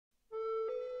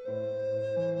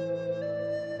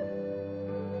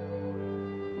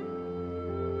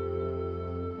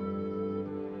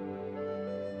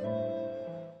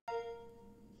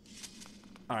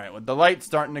With the light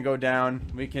starting to go down,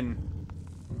 we can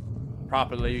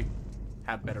properly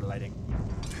have better lighting.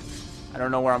 I don't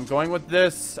know where I'm going with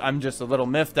this. I'm just a little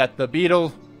miffed at the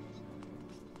beetle.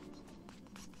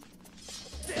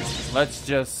 Let's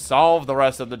just solve the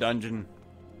rest of the dungeon.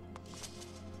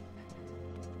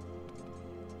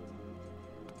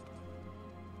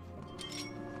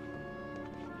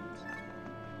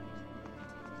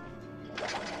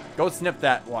 Go snip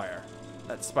that wire.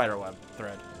 That spider web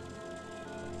thread.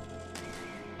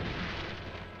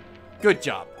 Good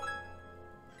job.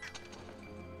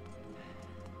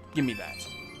 Give me that.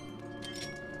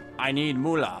 I need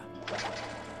moolah.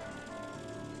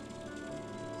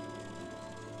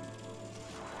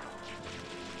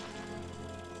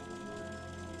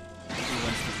 He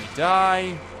wants to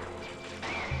die.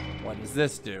 What does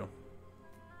this do?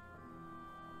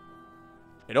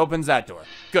 It opens that door.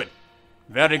 Good.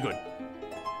 Very good.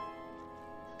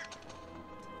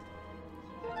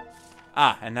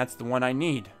 Ah, and that's the one I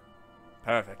need.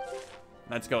 Perfect.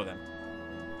 Let's go then.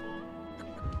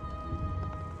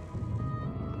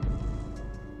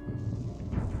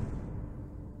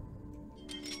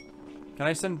 Can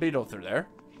I send Beetle through there?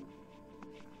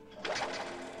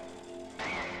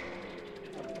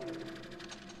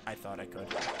 I thought I could.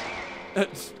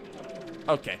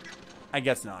 Okay. I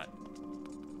guess not.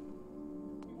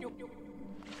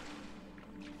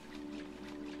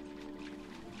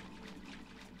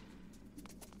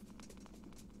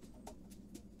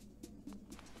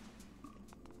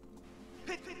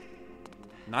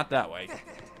 Not that way.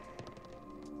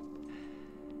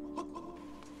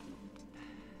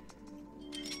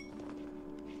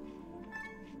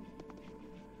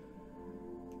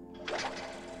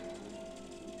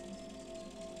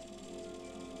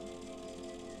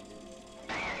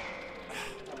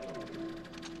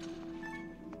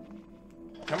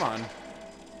 Come on.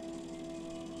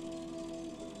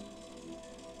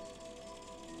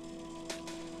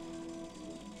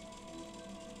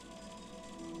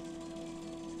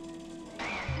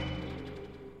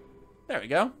 There we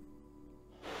go.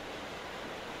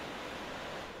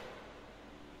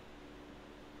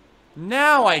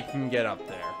 Now I can get up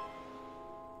there.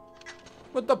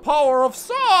 With the power of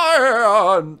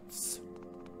science!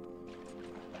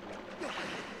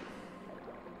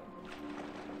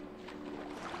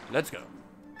 Let's go.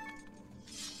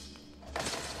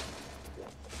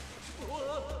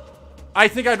 I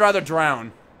think I'd rather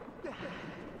drown.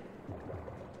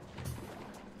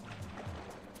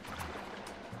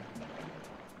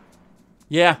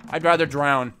 Yeah, I'd rather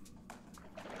drown.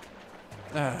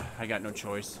 I got no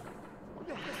choice.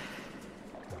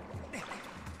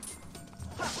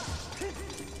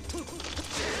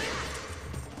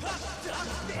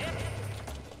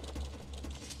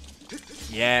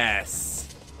 Yes.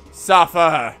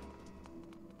 Suffer.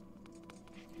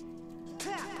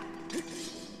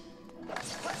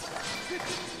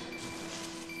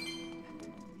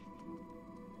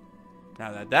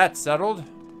 Now that that's settled.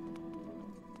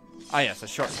 Ah, yes, a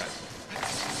shortcut.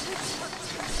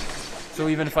 So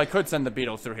even if I could send the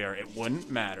beetle through here, it wouldn't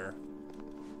matter.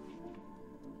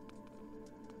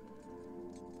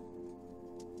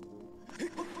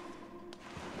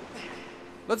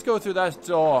 Let's go through that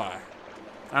door.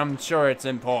 I'm sure it's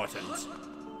important.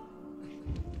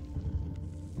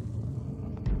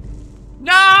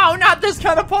 No, not this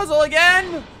kind of puzzle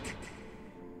again!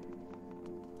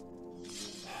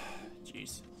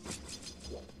 Jeez.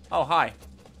 Oh, hi.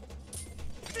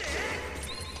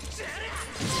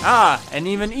 Ah, an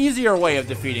even easier way of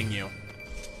defeating you.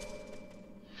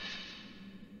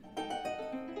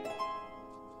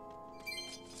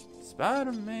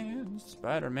 Spider-Man,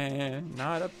 Spider-Man,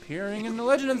 not appearing in The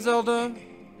Legend of Zelda.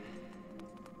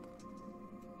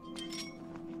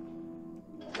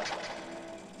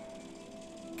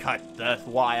 Cut the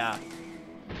wire.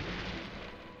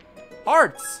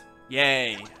 Hearts!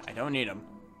 Yay, I don't need them.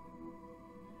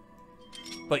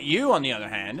 But you, on the other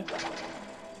hand...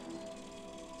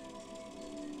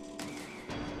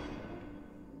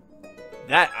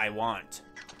 that I want.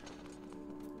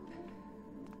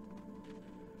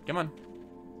 Come on.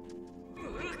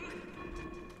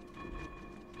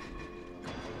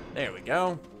 There we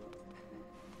go.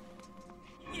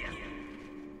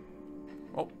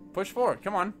 Oh, push forward.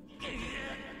 Come on.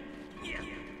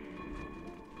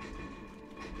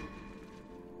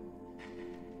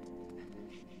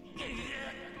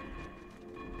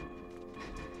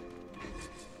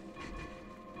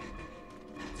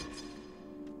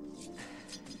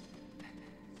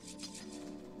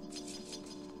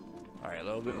 Alright, a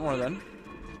little bit more then.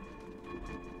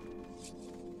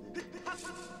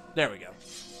 There we go.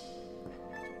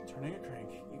 Turning a crank.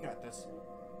 You got this.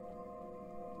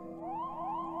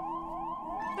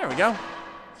 we go.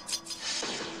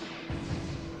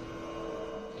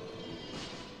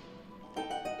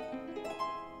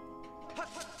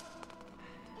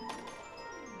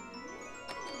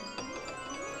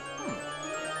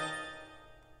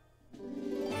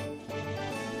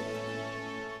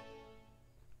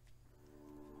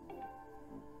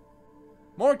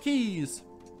 More keys,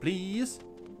 please.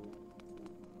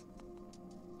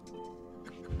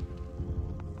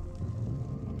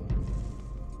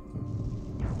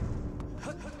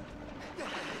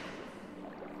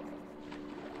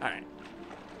 All right.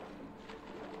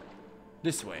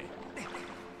 This way.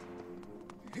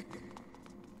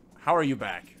 How are you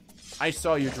back? I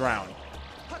saw you drown.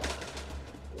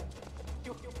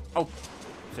 Oh,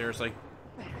 seriously?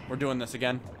 We're doing this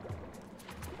again?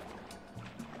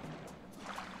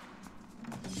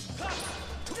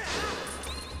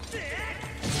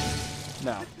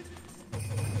 No.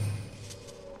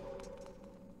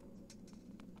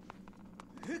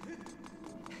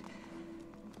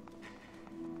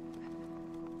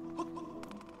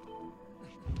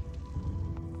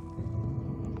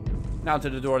 Now to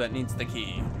the door that needs the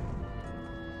key.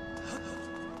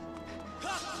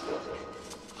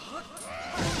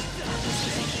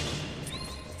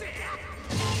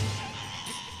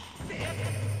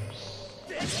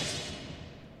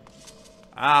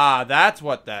 Ah, that's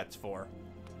what that's for.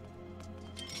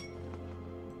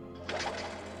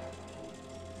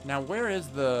 Now, where is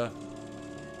the...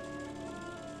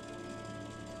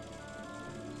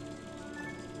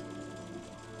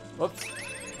 Whoops.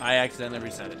 I accidentally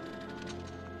reset it.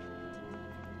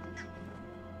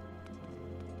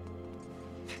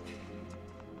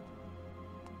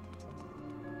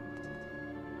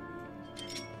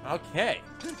 Okay.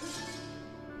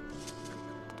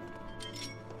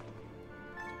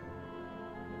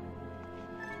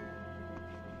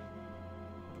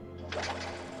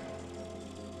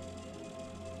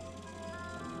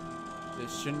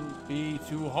 This shouldn't be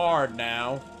too hard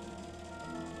now.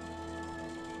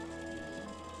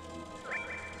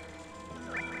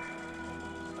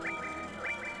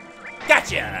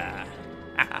 Gotcha!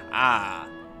 Ha ha ha!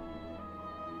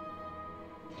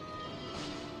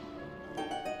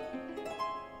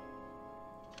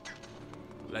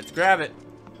 Let's grab it.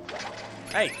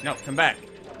 Hey, no, come back.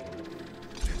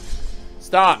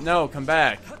 Stop, no, come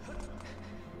back.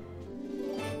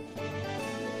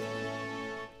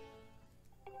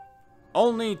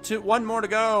 Only one more to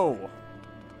go.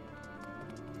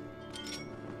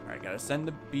 Alright, gotta send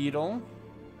the beetle.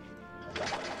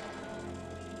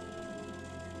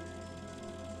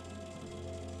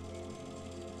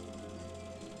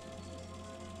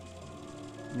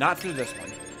 Not through this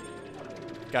one.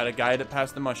 Gotta guide it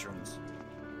past the mushrooms.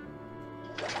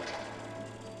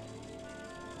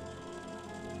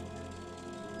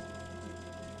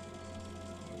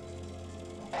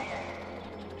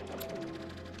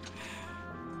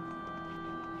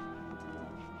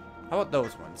 How about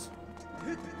those ones?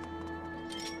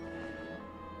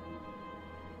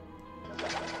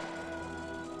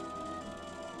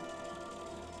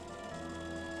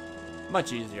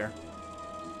 Much easier.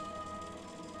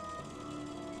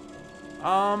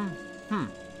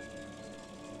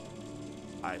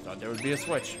 I thought there would be a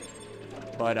switch,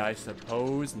 but I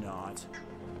suppose not.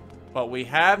 But we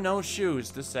have no shoes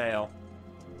to sail.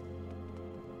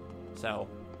 So,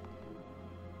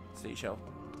 seashell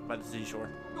by the seashore.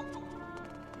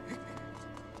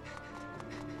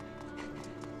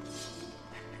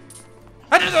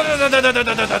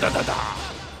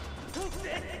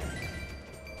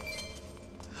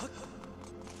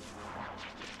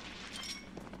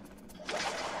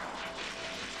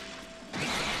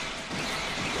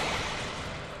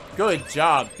 Good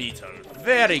job, Beetle.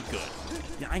 Very good.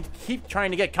 I keep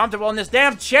trying to get comfortable in this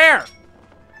damn chair.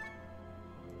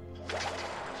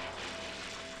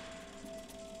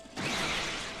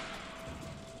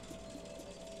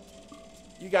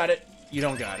 You got it. You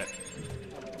don't got it.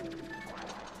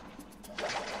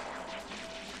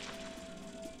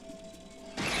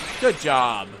 Good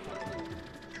job.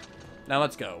 Now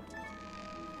let's go.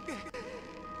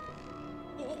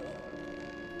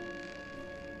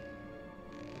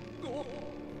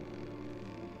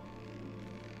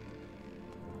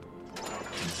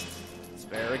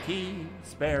 Spare a key,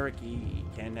 spare a key.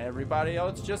 Can everybody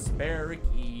else just spare a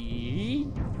key?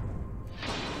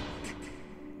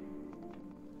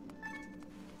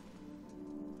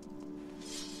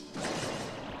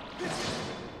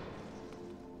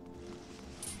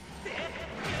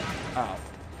 Oh.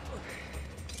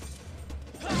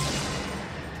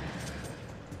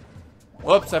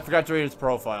 Whoops, I forgot to read his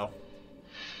profile.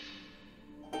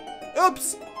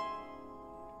 Oops!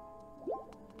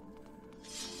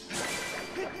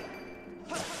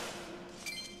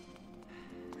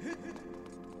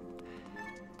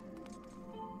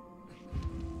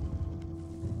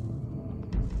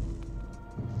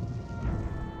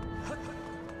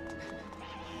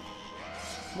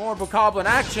 More bokoblin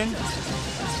action.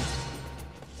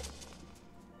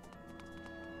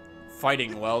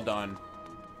 Fighting well done.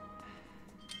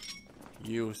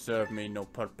 You serve me no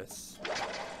purpose.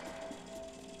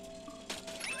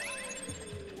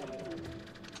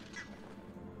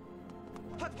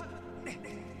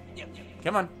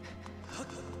 Come on.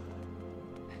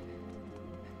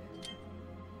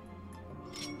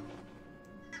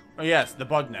 Oh yes, the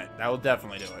bug net. That will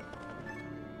definitely do it.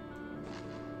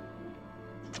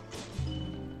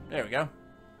 There we go.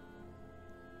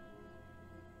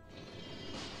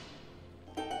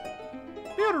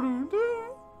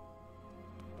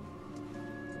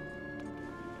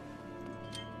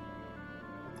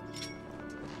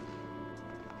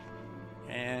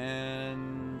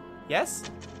 And yes?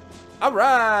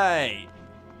 Alright!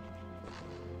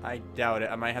 I doubt it.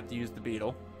 I might have to use the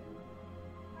beetle.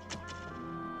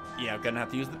 Yeah, I'm gonna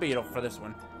have to use the beetle for this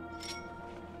one.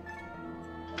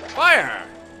 Fire!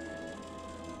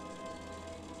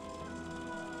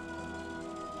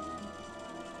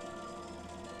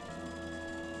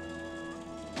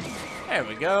 There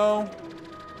we go.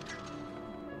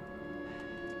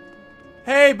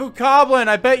 Hey, bokoblin,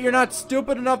 I bet you're not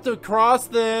stupid enough to cross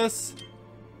this.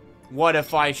 What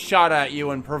if I shot at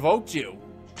you and provoked you?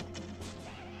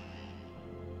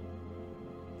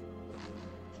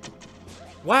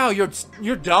 Wow,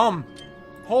 you're dumb.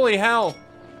 Holy hell.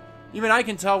 Even I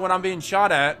can tell when I'm being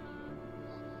shot at.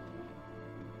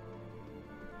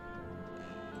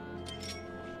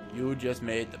 You just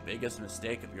made the biggest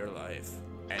mistake of your life.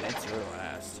 And it's your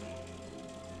last.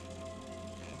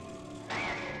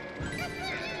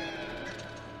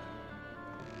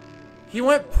 He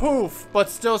went poof, but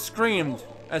still screamed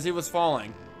as he was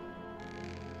falling.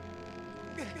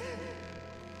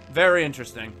 Very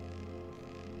interesting.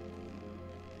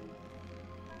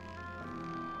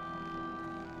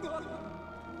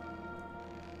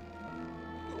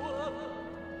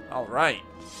 Alright.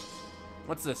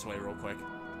 What's this way, real quick?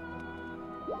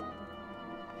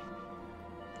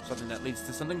 Something that leads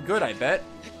to something good, I bet.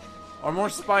 Or more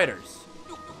spiders.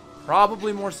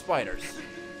 Probably more spiders.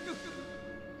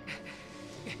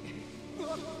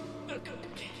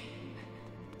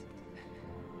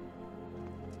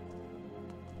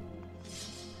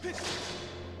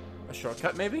 A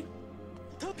shortcut, maybe?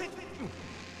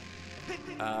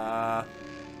 Oh.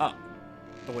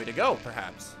 The way to go,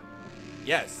 perhaps.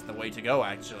 Yes, the way to go,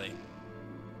 actually.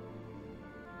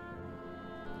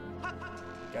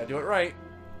 Gotta do it right.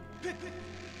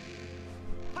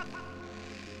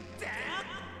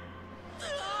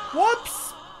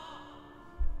 Whoops!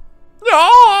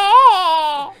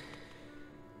 No!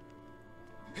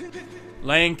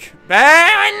 Link.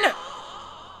 Ben!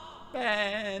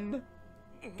 Ben.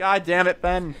 God damn it,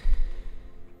 Ben.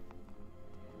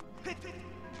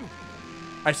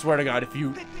 I swear to God,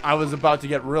 I was about to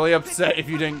get really upset if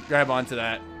you didn't grab onto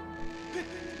that.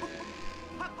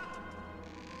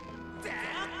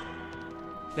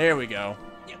 There we go.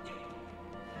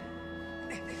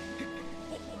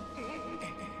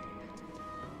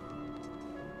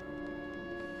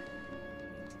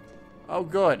 Oh,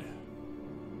 good.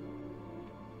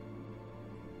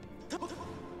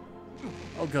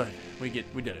 Oh, good. We did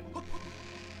it.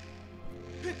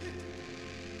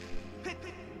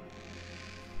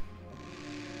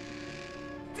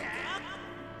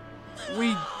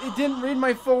 It didn't read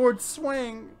my forward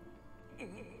swing.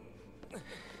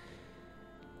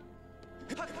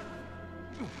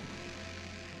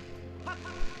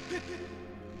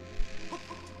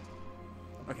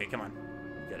 Okay, come on.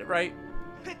 Get it right.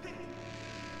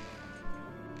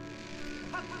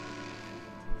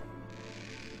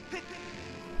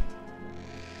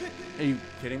 Are you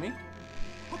kidding me?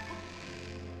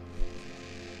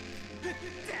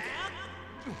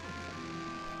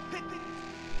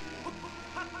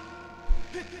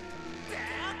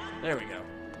 There we go.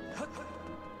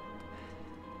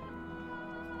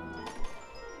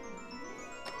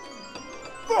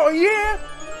 Oh yeah!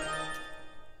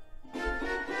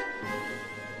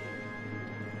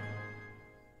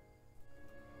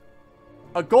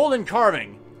 A golden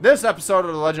carving. This episode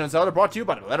of The Legend of Zelda brought to you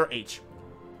by the letter H.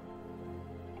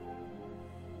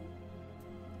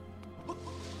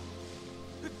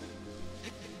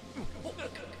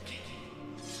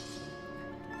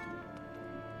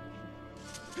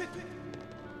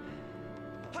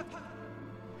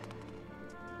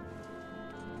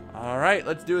 Alright,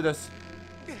 let's do this.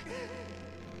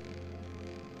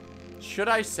 Should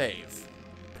I save?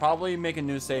 Probably make a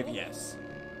new save, yes.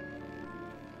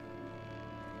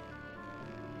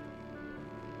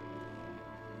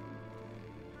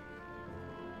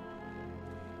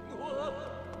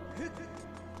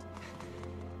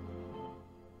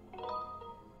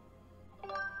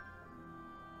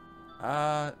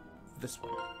 This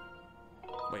one.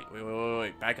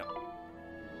 Wait. Back up.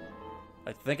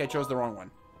 I think I chose the wrong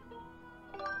one.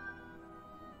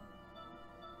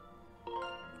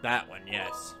 That one,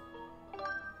 yes.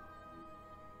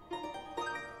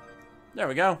 There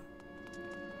we go.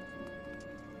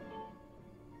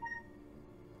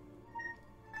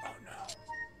 Oh no.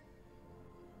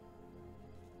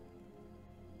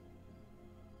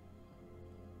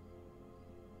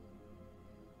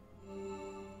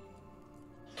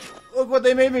 Look what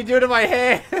they made me do to my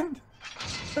hand.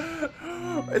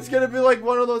 It's gonna be like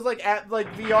one of those like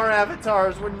VR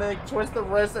avatars when they twist the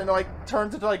wrist and like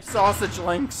turns into like sausage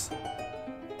links.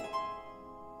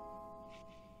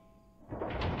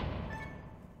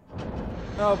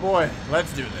 Oh boy,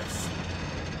 let's do this.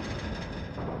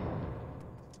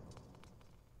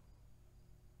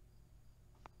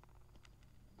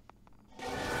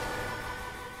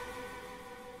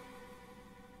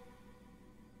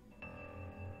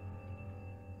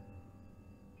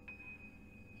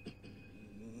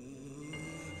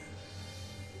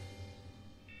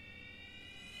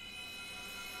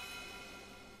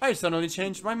 I suddenly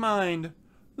changed my mind.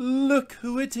 Look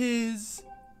who it is.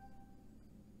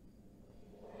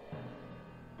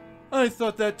 I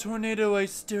thought that tornado I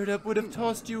stirred up would have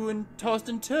tossed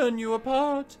and turned you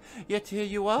apart. Yet here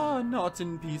you are, not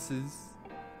in pieces.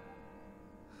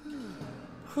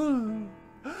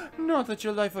 Not that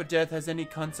your life or death has any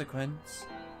consequence.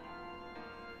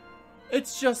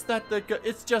 It's just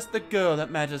the girl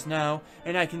that matters now,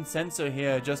 and I can sense her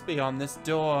here, just beyond this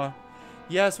door.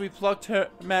 Yes, we plucked her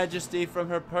majesty from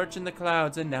her perch in the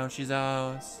clouds, and now she's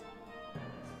ours.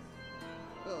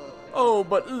 Oh,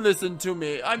 but listen to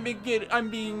me. I'm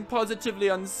being positively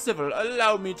uncivil.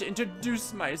 Allow me to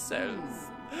introduce myself.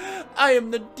 I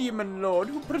am the demon lord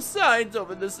who presides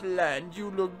over this land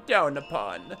you look down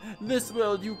upon. This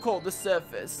world you call the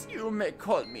surface. You may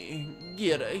call me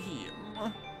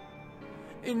Girahim.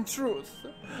 In truth,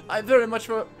 I very much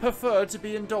prefer to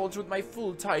be indulged with my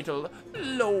full title,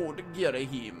 Lord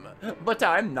Girahim. But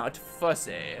I'm not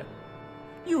fussy.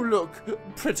 You look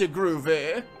pretty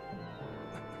groovy.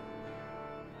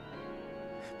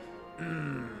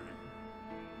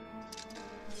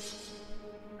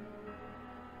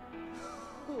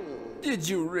 Did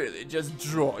you really just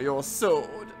draw your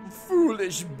sword,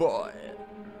 foolish boy?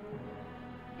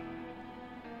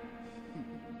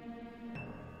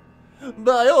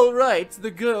 By all rights, the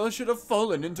girl should have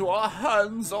fallen into our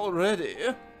hands already.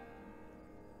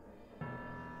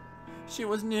 She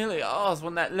was nearly ours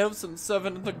when that loathsome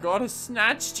servant of the goddess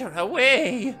snatched her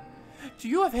away. Do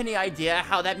you have any idea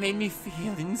how that made me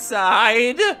feel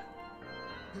inside?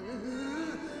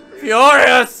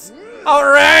 Furious!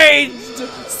 Outraged!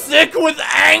 Sick with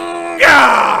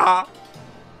anger!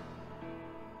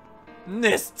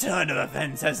 This turn of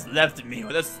events has left me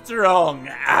with a strong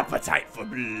appetite for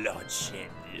bloodshed.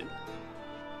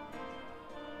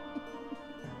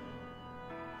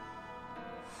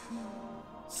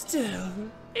 Still,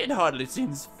 it hardly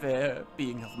seems fair,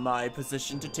 being of my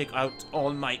position, to take out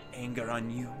all my anger on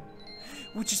you.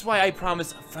 Which is why I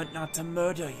promise upfront not to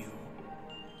murder you.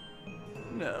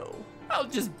 No, I'll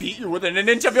just beat you within an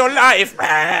inch of your life!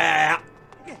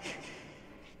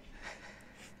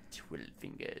 Twiddle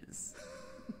fingers.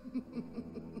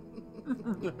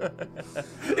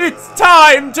 It's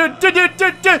time to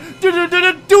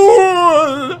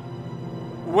duel!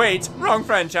 Wait, wrong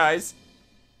franchise.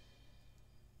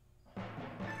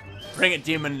 Bring it,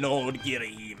 Demon Lord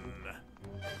Girahim.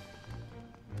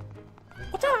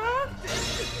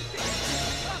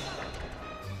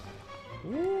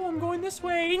 Ooh, I'm going this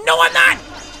way. No, I'm not!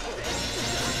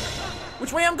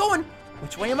 Which way I'm going?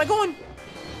 Which way am I going?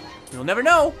 You'll never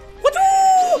know.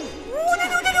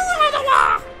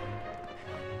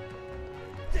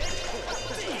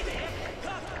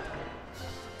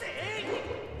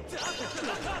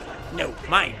 No,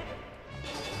 mine.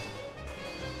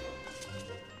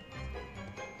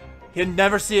 He'll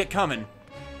never see it coming.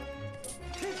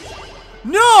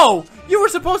 No! You were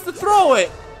supposed to throw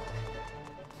it!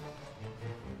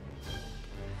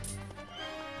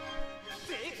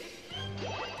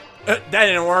 That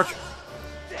didn't work.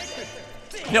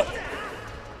 No.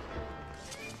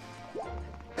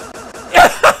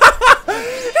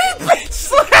 He bitch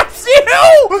slaps you!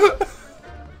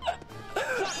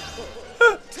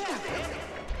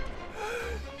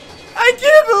 I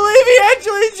can't believe he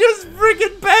actually just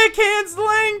freaking backhands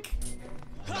Link!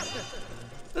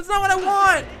 That's not what I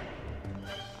want!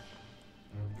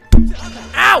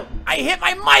 Ow! I hit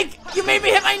my mic! You made me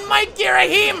hit my mic,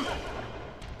 Girahim!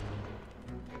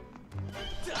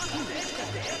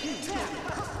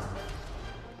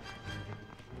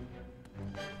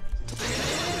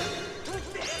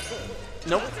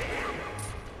 Nope.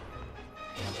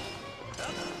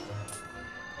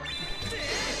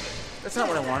 That's not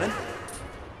what I wanted.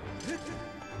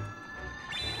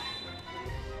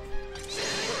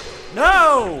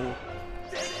 No!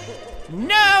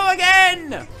 No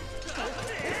again!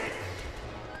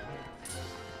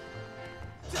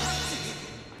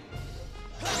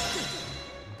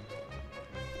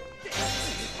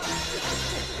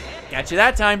 Got you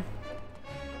that time.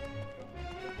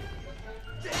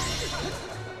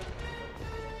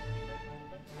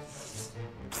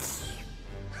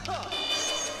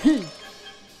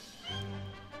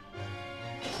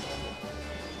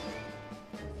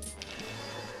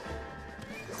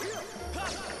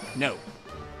 No.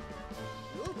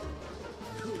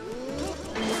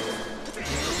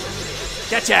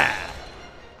 Gotcha!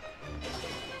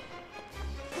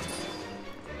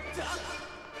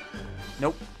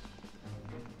 Nope.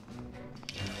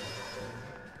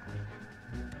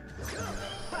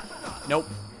 Nope.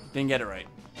 Didn't get it right.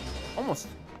 Almost.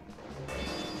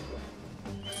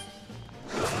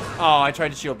 Oh, I tried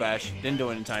to shield bash. Didn't do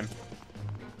it in time.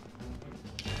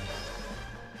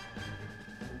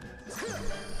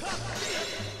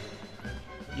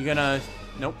 You gonna...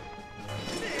 Nope.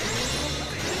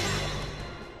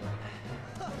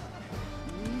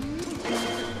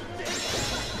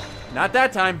 Not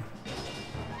that time.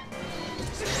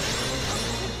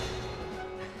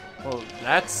 Well,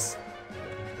 that's...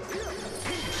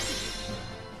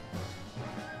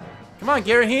 Come on,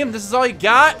 Garahim, this is all you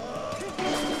got?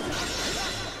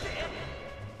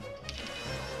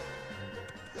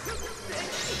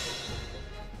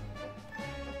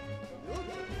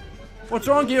 What's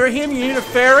wrong, Garahim? You need a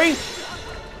fairy?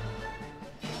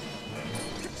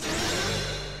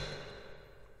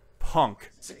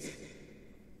 Punk.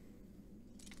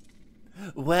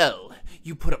 Well,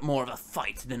 you put up more of a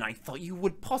fight than I thought you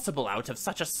would possible out of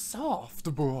such a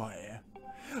soft boy.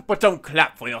 But don't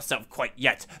clap for yourself quite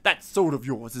yet. That sword of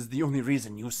yours is the only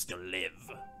reason you still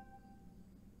live.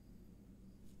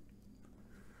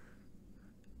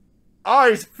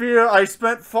 I fear I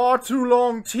spent far too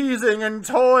long teasing and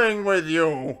toying with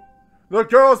you. The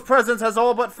girl's presence has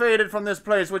all but faded from this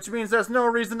place, which means there's no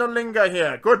reason to linger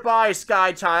here. Goodbye,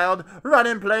 Sky Child. Run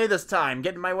and play this time.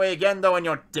 Get in my way again, though, and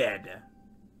you're dead.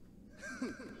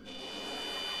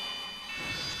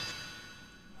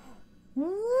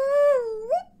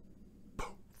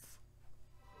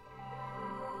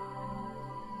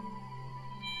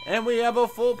 And we have a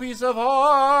full piece of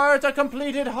heart, a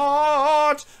completed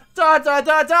heart. Da da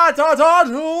da da da da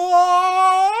da.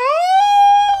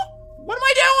 What am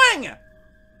I doing?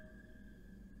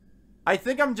 I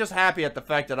think I'm just happy at the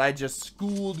fact that I just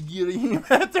schooled Girahim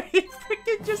after he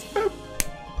freaking just...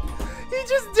 He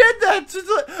just did that!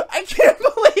 I can't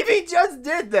believe he just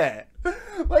did that!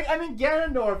 Like, I mean,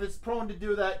 Ganondorf is prone to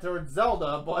do that towards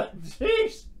Zelda, but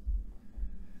jeez!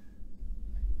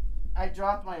 I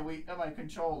dropped my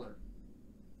controller.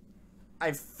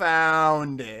 I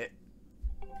found it.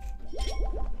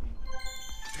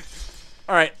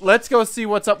 Alright, let's go see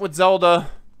what's up with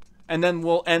Zelda. And then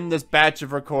we'll end this batch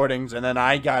of recordings. And then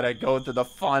I gotta go through the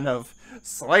fun of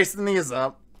slicing these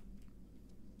up.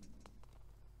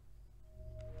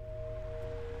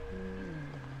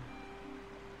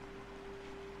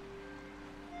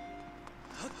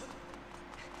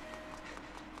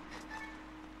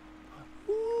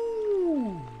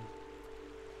 Ooh.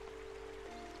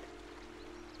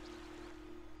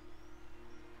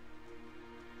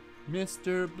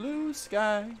 Mr. Blue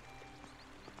Sky.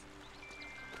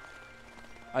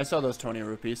 I saw those 20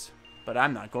 rupees, but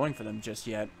I'm not going for them just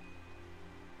yet.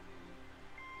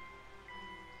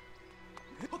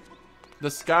 The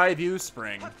Skyview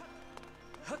Spring.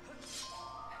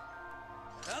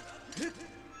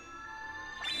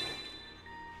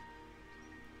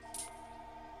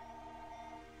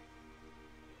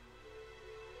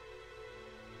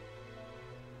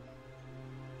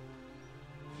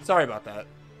 Sorry about that.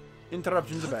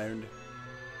 Interruptions abound.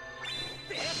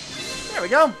 There we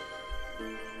go.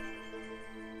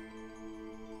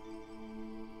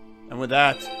 And with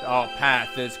that, our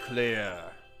path is clear.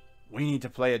 We need to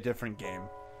play a different game.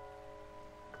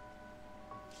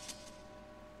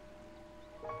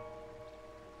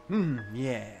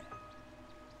 Yeah.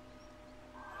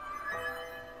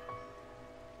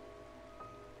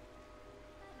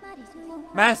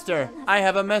 Master, I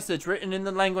have a message written in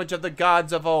the language of the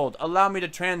gods of old. Allow me to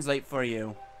translate for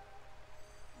you.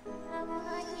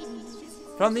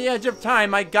 From the edge of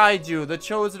time, I guide you, the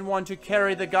chosen one to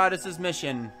carry the goddess's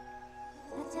mission.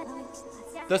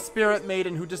 The spirit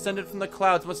maiden who descended from the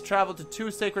clouds must travel to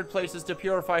 2 sacred places to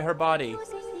purify her body.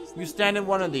 You stand in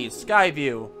one of these.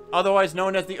 Skyview, otherwise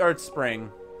known as the Earth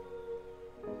Spring.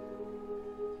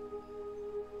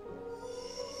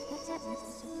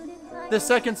 The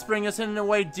second spring is hidden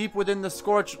away deep within the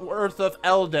scorched earth of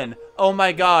Elden. Oh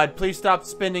my god, please stop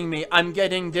spinning me. I'm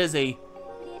getting dizzy.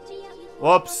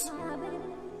 Whoops.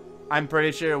 I'm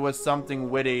pretty sure it was something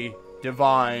witty,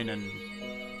 divine, and...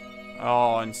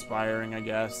 oh, inspiring, I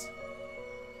guess.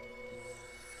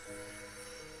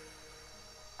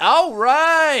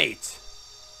 Alright!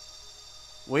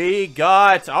 We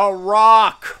got a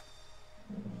rock!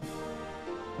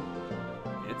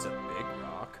 It's a big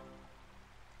rock.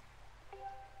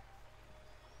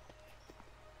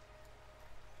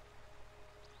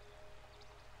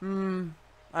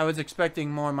 I was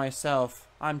expecting more myself.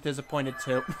 I'm disappointed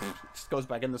too. Just goes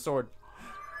back in the sword.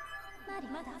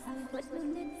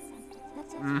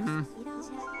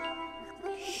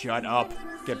 Shut up.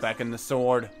 Get back in the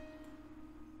sword.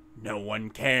 No one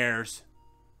cares.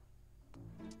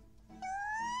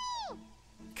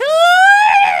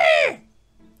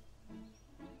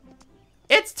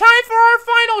 It's time for our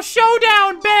final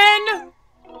showdown, Ben!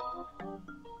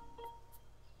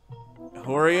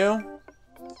 Who are you?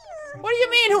 What do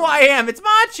you mean who I am? It's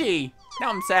Machi! Now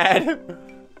I'm sad.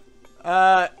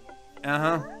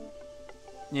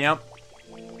 Yep.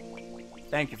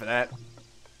 Thank you for that.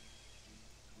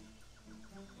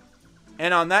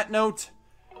 And on that note,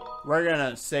 we're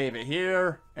gonna save it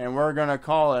here, and we're gonna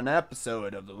call it an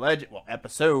episode of the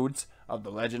episodes of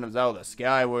The Legend of Zelda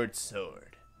Skyward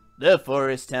Sword. The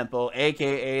Forest Temple,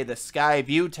 aka the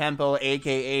Skyview Temple,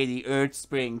 aka the Earth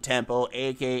Spring Temple,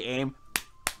 aka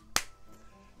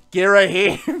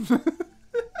Girahim.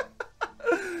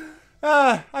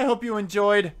 I hope you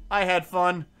enjoyed. I had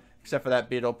fun. Except for that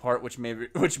beetle part, which made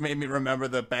me remember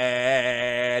the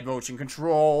bad motion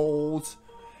controls.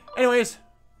 Anyways.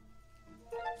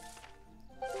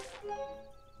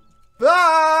 Bye!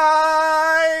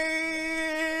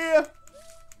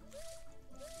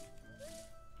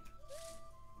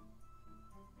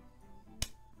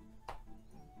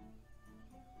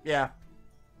 Yeah.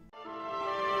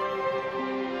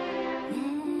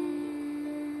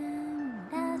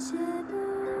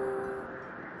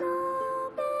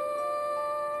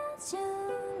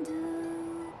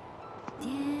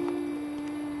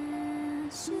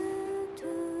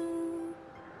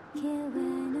 Here we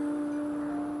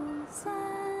know.